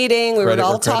in a meeting. We were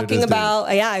all talking about,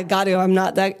 I got to. I'm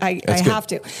not that. I have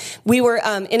to. We were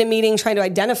in a meeting trying to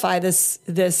identify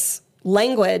this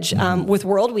language with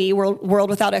World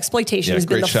Without Exploitation has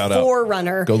been the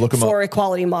forerunner for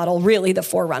equality model, really the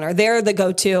forerunner. They're the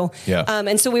go-to. Yeah.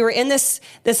 And so we were in this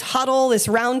huddle, this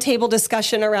roundtable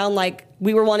discussion around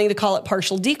we were wanting to call it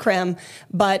partial decrim,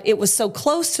 but it was so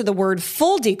close to the word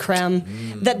full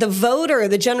decrim that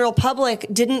the general public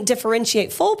didn't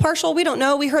differentiate full, partial. We don't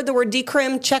know. We heard the word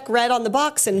decrim, check red on the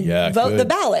box and vote the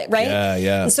ballot, right?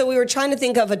 Yeah. And so we were trying to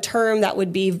think of a term that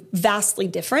would be vastly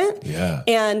different. Yeah.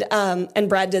 And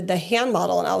Brad did the hand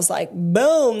model, and I was like,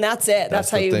 boom, that's it.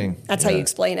 That's how you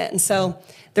explain it. And so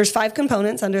there's 5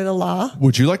 components under the law.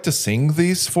 Would you like to sing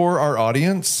these for our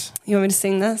audience? You want me to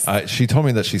sing this? She told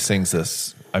me that she sings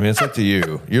this. I mean, it's up to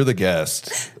you. You're the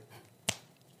guest.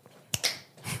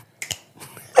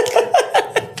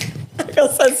 I feel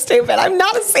so stupid. I'm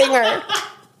not a singer.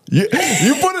 You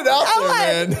put it out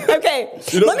there, man. Okay,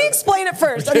 let me explain it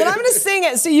first, and then I'm going to sing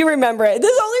it so you remember it.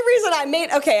 This is the only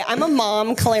reason I'm a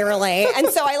mom, clearly, and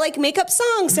so I like make up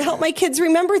songs to help my kids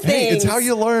remember things. Hey, it's how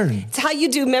you learn. It's how you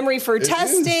do memory for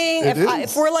testing.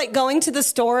 If we're like going to the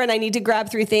store and I need to grab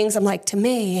 3 things, I'm like,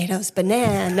 tomatoes,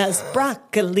 bananas,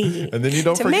 broccoli. And then you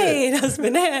don't forget. forget. Tomatoes,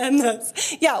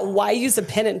 bananas. Yeah, why use a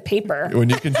pen and paper? When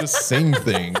you can just sing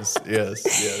things.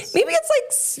 Yes. Maybe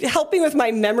it's like helping with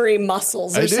my memory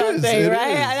muscles or something,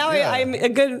 right?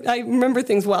 I remember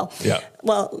things well. Yeah.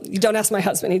 Well, you don't ask my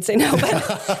husband; he'd say no.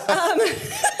 But,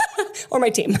 or my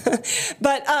team.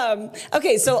 But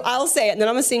okay, so I'll say it, and then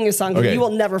I'm gonna sing your song. But you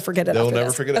will never forget it. They'll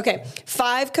never forget it. Okay,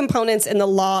 5 components in the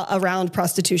law around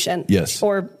prostitution. Yes.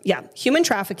 Human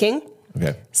trafficking.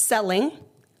 Okay. Selling,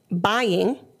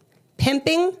 buying,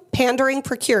 pimping, pandering,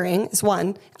 procuring is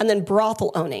one, and then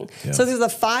brothel owning. Yeah. So there's the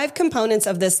 5 components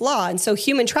of this law. And so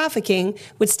human trafficking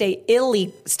would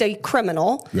stay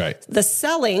criminal. Right. The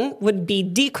selling would be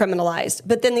decriminalized.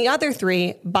 But then the other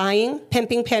 3, buying,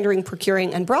 pimping, pandering,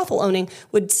 procuring, and brothel owning,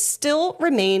 would still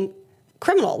remain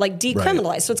criminal, like decriminalized.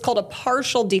 Right. So it's called a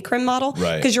partial decrim model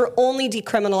because you're only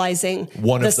decriminalizing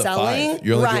one the of the selling. 5.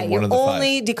 You're only doing one of the 5. You're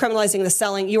only decriminalizing the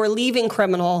selling. You are leaving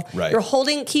criminal. Right. You're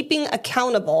keeping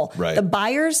accountable the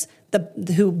buyers,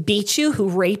 who beat you, who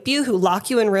rape you, who lock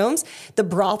you in rooms, the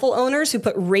brothel owners who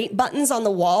put rate buttons on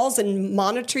the walls and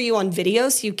monitor you on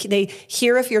videos so they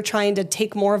hear if you're trying to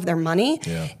take more of their money,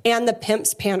 and the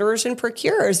pimps, panderers, and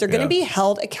procurers. They're going to be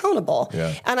held accountable.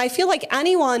 Yeah. And I feel like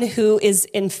anyone who is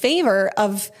in favor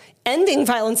of ending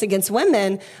violence against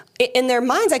women, in their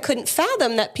minds, I couldn't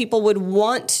fathom that people would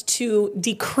want to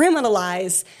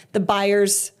decriminalize the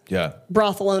buyers,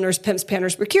 brothel owners, pimps,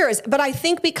 panders, procurers. But I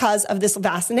think because of this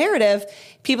vast narrative,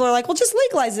 people are like, well, just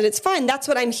legalize it. It's fine. That's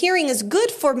what I'm hearing is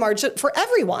good for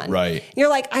everyone. Right. You're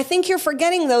like, I think you're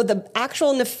forgetting, though, the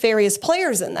actual nefarious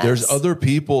players in this. There's other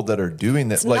people that are doing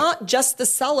that. It's not just the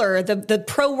seller, the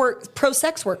pro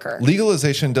sex worker.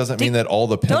 Legalization doesn't mean that all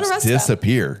the pimps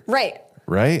disappear. Them. Right.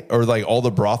 Right? Or like all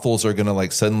the brothels are going to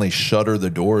like suddenly shutter the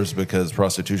doors because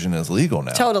prostitution is legal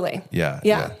now. Totally.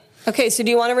 Yeah. Okay, so do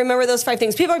you want to remember those 5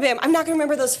 things? People are being, I'm not going to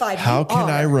remember those 5. How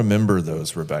can I remember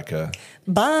those, Rebecca?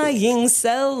 Buying,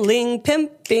 selling,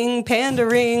 pimping,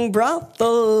 pandering,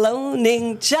 brothel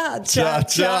owning,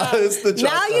 cha-cha-cha. It's the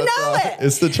cha-cha-cha. Now you know it.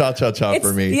 It's the cha-cha-cha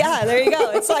for me. Yeah, there you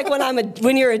go. It's like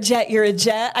when you're a jet, you're a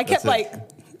jet. I kept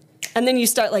and then you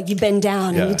start you bend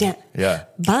down and you dance. Yeah.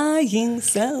 Buying,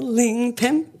 selling,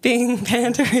 pimping,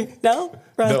 pandering. No?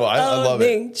 No, I love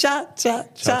it. Cha-cha-cha.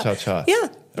 Cha-cha-cha. Yeah.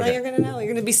 Now you're going to know. You're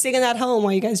going to be singing that home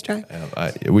while you guys drive.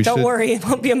 Don't worry. It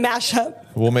won't be a mashup.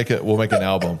 We'll make an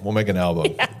album.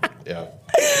 Yeah.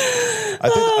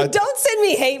 Don't send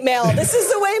me hate mail. This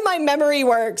is the way my memory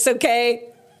works, okay?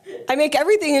 I make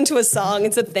everything into a song.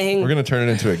 It's a thing. We're going to turn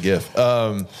it into a GIF.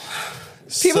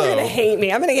 People are going to hate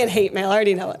me. I'm going to get hate mail. I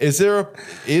already know it.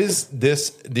 Is this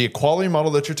the equality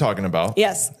model that you're talking about?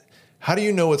 Yes. How do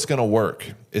you know it's going to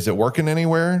work? Is it working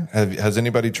anywhere? Has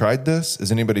anybody tried this?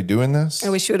 Is anybody doing this? I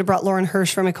wish you would have brought Lauren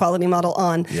Hirsch from Equality Model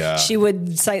on. Yeah. She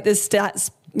would cite this stats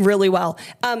really well.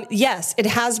 Yes, it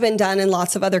has been done in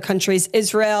lots of other countries.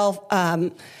 Israel,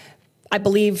 I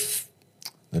believe...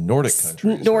 The Nordic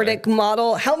countries. Nordic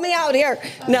model. Help me out here.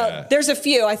 No, there's a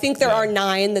few. I think there are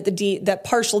 9 that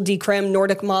partial decrim,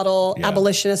 Nordic model,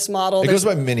 abolitionist model. It goes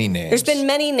by many names. There's been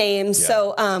many names. Yeah.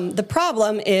 So the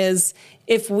problem is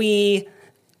if we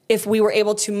were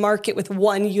able to market with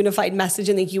one unified message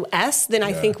in the U.S., then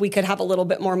I think we could have a little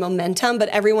bit more momentum, but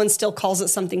everyone still calls it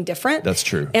something different. That's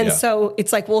true. And so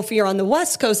it's like, well, if you're on the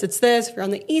West Coast, it's this. If you're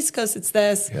on the East Coast, it's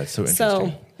this. Yeah, it's so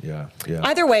interesting. Yeah.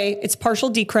 Either way, it's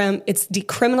partial decrim. It's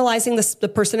decriminalizing the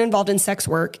person involved in sex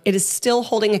work. It is still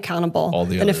holding accountable all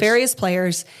the nefarious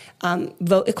players.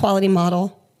 Vote equality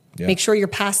model. Yeah. Make sure you're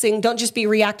passing. Don't just be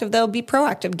reactive, though. Be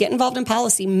proactive. Get involved in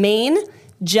policy. Maine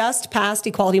just passed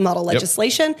equality model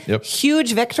legislation. Yep.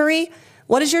 Huge victory.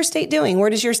 What is your state doing? Where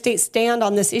does your state stand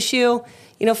on this issue?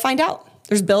 Find out.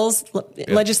 There's bills.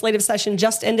 Legislative session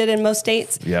just ended in most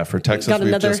states. Yeah, for Texas,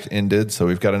 we've just ended, so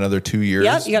we've got another 2 years.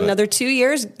 Yep, you got another 2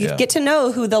 years. You get to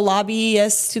know who the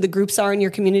lobbyists, who the groups are in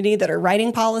your community that are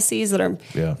writing policies, that are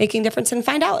making difference, and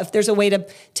find out if there's a way to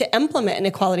implement an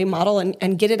equality model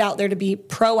and get it out there to be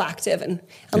proactive. And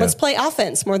let's play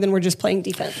offense more than we're just playing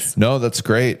defense. No, that's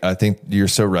great. I think you're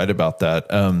so right about that.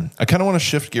 I kind of want to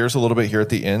shift gears a little bit here at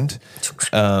the end.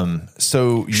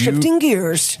 Shifting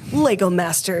gears, Lego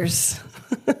Masters.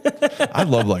 I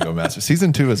love Lego Masters.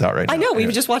 Season 2 is out right now. I know. We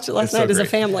just watched it last night as a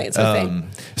family. It's a thing.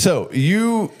 So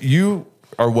you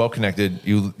are well connected.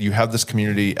 You have this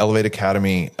community, Elevate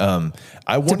Academy.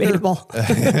 I wonder. Debatable.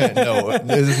 No,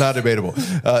 this is not debatable.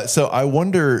 So I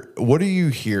wonder, what are you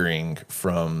hearing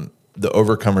from the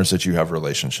overcomers that you have a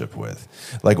relationship with?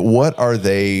 Like, what are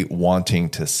they wanting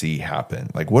to see happen?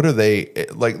 Like, what are they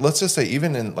like? Let's just say,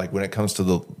 even in like when it comes to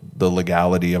the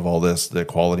legality of all this, the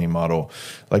equality model,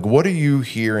 like, what are you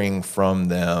hearing from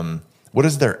them? What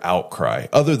is their outcry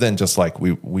other than just like,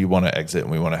 we want to exit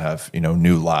and we want to have,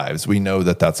 new lives? We know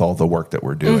that that's all the work that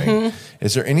we're doing. Mm-hmm.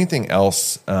 Is there anything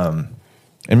else?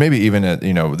 And maybe even at,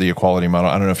 the equality model,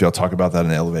 I don't know if y'all talk about that in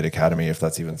the Elevate Academy, if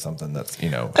that's even something that's,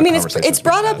 I mean, it's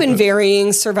brought up in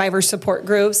varying survivor support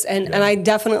groups. And I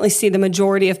definitely see the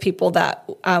majority of people that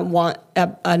want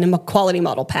an equality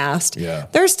model passed. Yeah.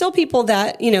 There are still people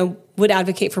that, would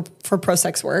advocate for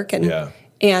pro-sex work.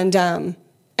 And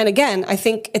again, I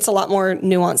think it's a lot more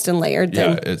nuanced and layered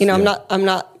than,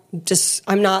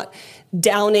 I'm not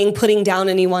putting down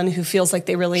anyone who feels like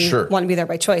they really want to be there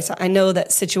by choice. I know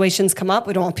that situations come up.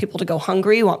 We don't want people to go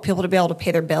hungry. We want people to be able to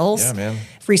pay their bills. Yeah, man.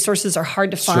 Resources are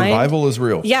hard to find. Survival is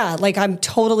real. Yeah. Like, I'm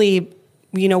totally,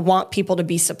 want people to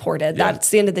be supported. Yeah. That's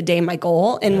the end of the day, my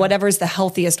goal, and whatever's the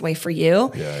healthiest way for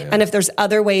you. Yeah. And if there's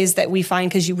other ways that we find,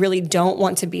 because you really don't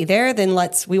want to be there, then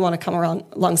we want to come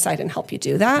alongside and help you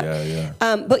do that. Yeah.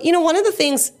 But one of the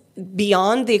things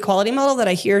beyond the equality model that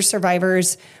I hear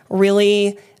survivors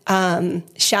really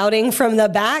shouting from the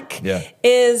back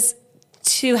is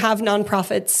to have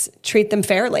nonprofits treat them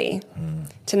fairly,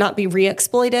 to not be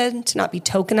re-exploited, to not be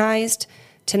tokenized,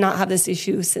 to not have this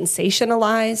issue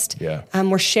sensationalized. Yeah.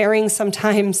 We're sharing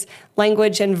sometimes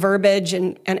language and verbiage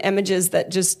and images that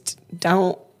just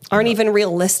aren't even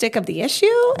realistic of the issue.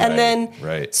 And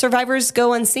then survivors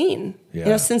go unseen.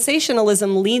 Yeah.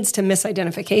 Sensationalism leads to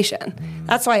misidentification.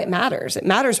 That's why it matters. It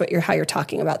matters how you're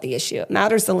talking about the issue. It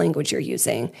matters the language you're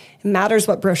using. It matters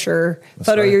what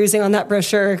photo you're using on that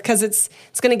brochure, because it's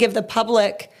going to give the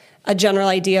public a general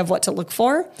idea of what to look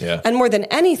for. Yeah. And more than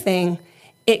anything,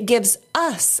 it gives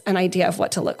us an idea of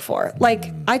what to look for.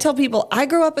 Like, I tell people, I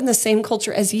grew up in the same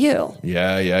culture as you.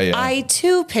 Yeah. I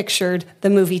too pictured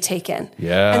the movie Taken.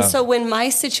 Yeah. And so when my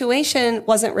situation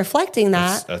wasn't reflecting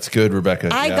that, that's good, Rebecca.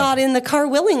 I got in the car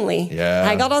willingly. Yeah.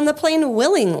 I got on the plane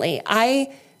willingly.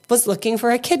 I was looking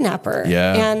for a kidnapper.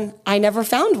 Yeah. And I never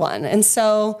found one. And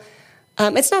so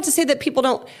it's not to say that people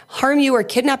don't harm you or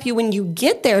kidnap you when you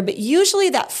get there, but usually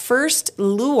that first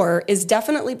lure is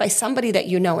definitely by somebody that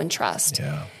you know and trust.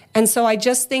 Yeah. And so I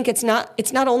just think it's not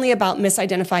only about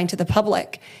misidentifying to the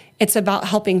public, it's about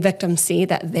helping victims see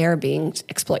that they're being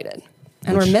exploited.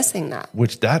 And we're missing that.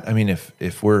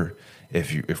 If we're a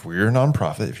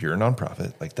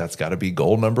nonprofit, like, that's got to be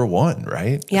goal number one,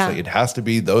 right? Yeah. Like, it has to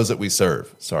be those that we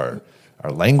serve. So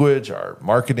our language, our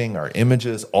marketing, our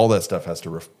images, all that stuff has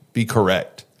to be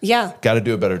correct. Yeah. Got to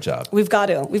do a better job. We've got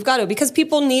to, because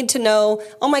people need to know,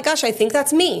 oh my gosh, I think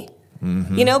that's me.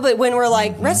 Mm-hmm. But when we're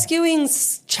like rescuing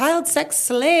child sex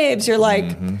slaves, you're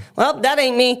like, well, that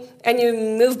ain't me. And you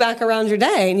move back around your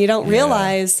day and you don't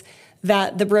realize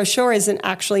that the brochure isn't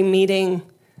actually meeting.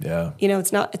 Yeah.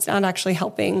 It's not actually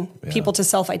helping people to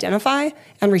self-identify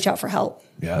and reach out for help.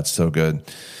 Yeah, it's so good.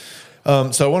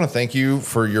 So I want to thank you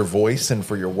for your voice and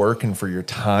for your work and for your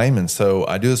time. And so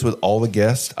I do this with all the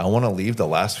guests. I want to leave the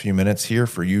last few minutes here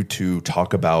for you to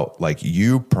talk about, like,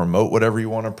 you promote whatever you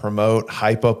want to promote,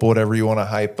 hype up whatever you want to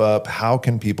hype up. How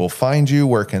can people find you?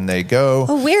 Where can they go?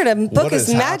 Oh, weird. A book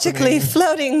is magically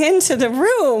floating into the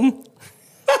room.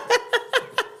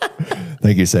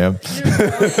 Thank you, Sam.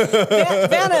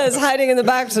 Vanna is hiding in the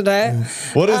back today.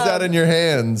 What is that in your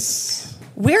hands?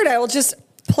 Weird. I will just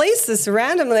place this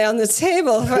randomly on the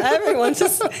table for everyone.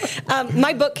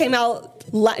 My book came out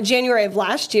January of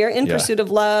last year, In Pursuit of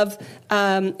Love.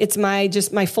 It's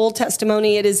my full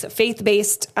testimony. It is a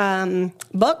faith-based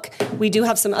book. We do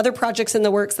have some other projects in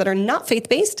the works that are not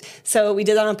faith-based. So we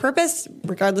did that on purpose,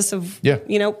 regardless of,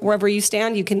 wherever you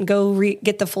stand, you can go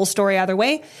get the full story either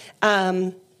way.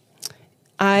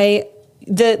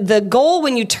 The goal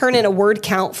when you turn in a word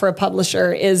count for a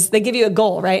publisher is they give you a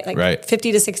goal, right? Like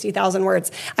 50 to 60,000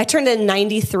 words. I turned in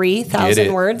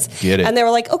 93,000 words. And they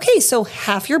were like, okay, so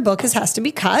half your book has to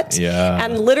be cut. Yeah.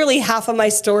 And literally half of my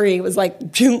story was like,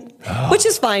 which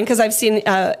is fine because I've seen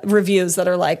reviews that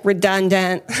are like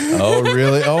redundant. Oh,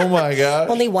 really? Oh my God.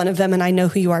 Only one of them, and I know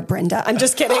who you are, Brenda. I'm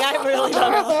just kidding. I really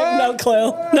don't know. No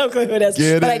clue who it is.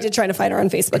 But I did try to find her on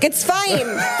Facebook. It's fine.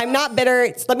 I'm not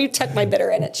bitter. Let me check my bitter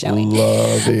and it's showing.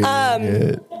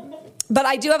 It. But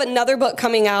I do have another book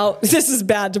coming out. This is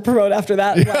bad to promote after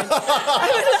that.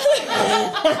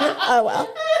 Oh, well.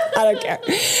 I don't care.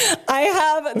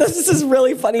 This is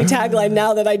really funny tagline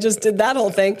now that I just did that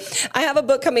whole thing. I have a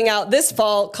book coming out this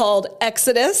fall called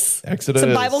Exodus. It's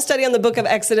a Bible study on the book of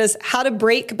Exodus, how to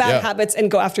break bad habits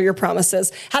and go after your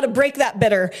promises, how to break that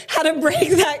bitter, how to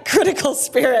break that critical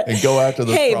spirit. And go after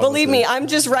those Hey, promises. believe me, I'm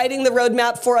just writing the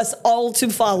roadmap for us all to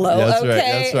follow. That's okay? right.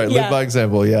 That's right. Live by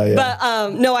example. Yeah.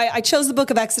 But no, I chose the book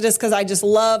of Exodus because I just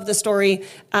love the story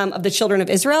of the children of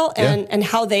Israel and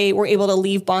how they were able to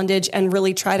leave bondage and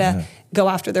really try to go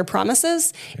after their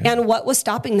promises and what was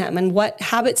stopping them and what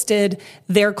habits did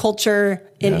their culture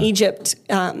in Egypt,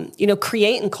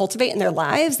 create and cultivate in their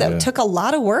lives that took a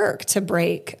lot of work to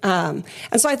break. And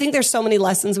so I think there's so many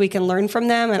lessons we can learn from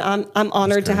them, and I'm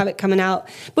honored to have it coming out.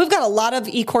 We've got a lot of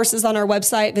e-courses on our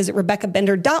website. Visit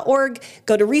RebeccaBender.org,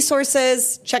 go to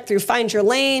resources, check through Find Your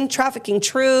Lane, Trafficking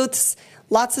Truths,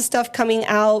 lots of stuff coming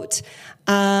out.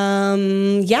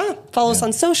 Follow us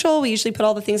on social. We usually put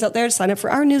all the things out there to sign up for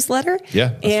our newsletter.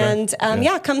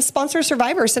 Come sponsor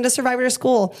Survivor. Send a survivor to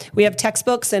school. We have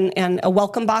textbooks and a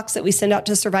welcome box that we send out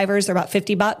to survivors. They're about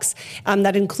 $50.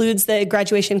 That includes the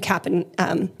graduation cap and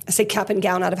I say cap and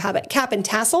gown out of habit, cap and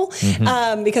tassel,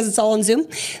 because it's all on Zoom.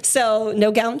 So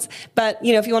no gowns. But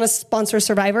if you want to sponsor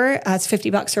Survivor, it's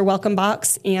 $50 for a welcome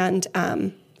box. And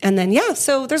then,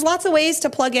 so there's lots of ways to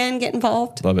plug in, get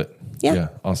involved. Love it. Yeah.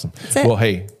 Awesome. Well,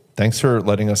 hey, thanks for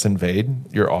letting us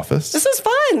invade your office. This is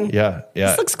fun. Yeah.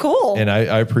 This looks cool. And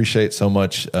I appreciate so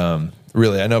much.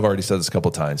 Really, I know I've already said this a couple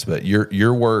of times, but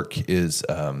your work is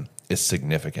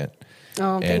significant.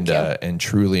 Oh, thank you. And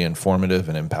truly informative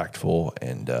and impactful.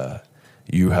 And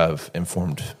you have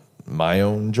informed my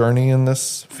own journey in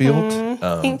this field.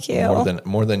 Thank you.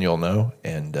 More than you'll know.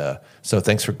 And so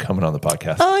thanks for coming on the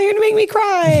podcast. Oh, you're going to make me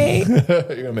cry.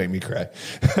 You're going to make me cry.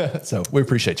 So we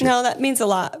appreciate you. No, that means a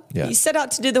lot. Yeah. You set out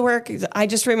to do the work. I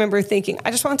just remember thinking, I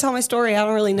just want to tell my story. I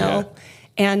don't really know.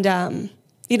 Yeah. And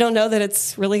you don't know that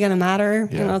it's really going to matter.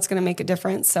 Yeah. You know, it's going to make a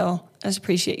difference. So I just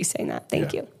appreciate you saying that.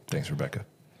 Thank you. Thanks, Rebecca.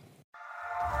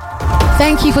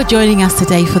 Thank you for joining us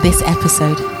today for this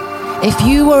episode. If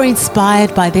you were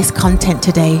inspired by this content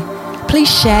today, please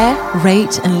share,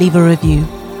 rate, and leave a review.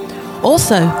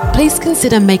 Also, please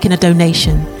consider making a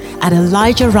donation at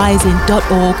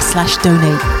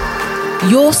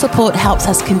ElijahRising.org/donate. Your support helps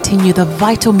us continue the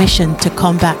vital mission to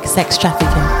combat sex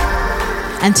trafficking.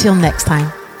 Until next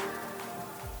time.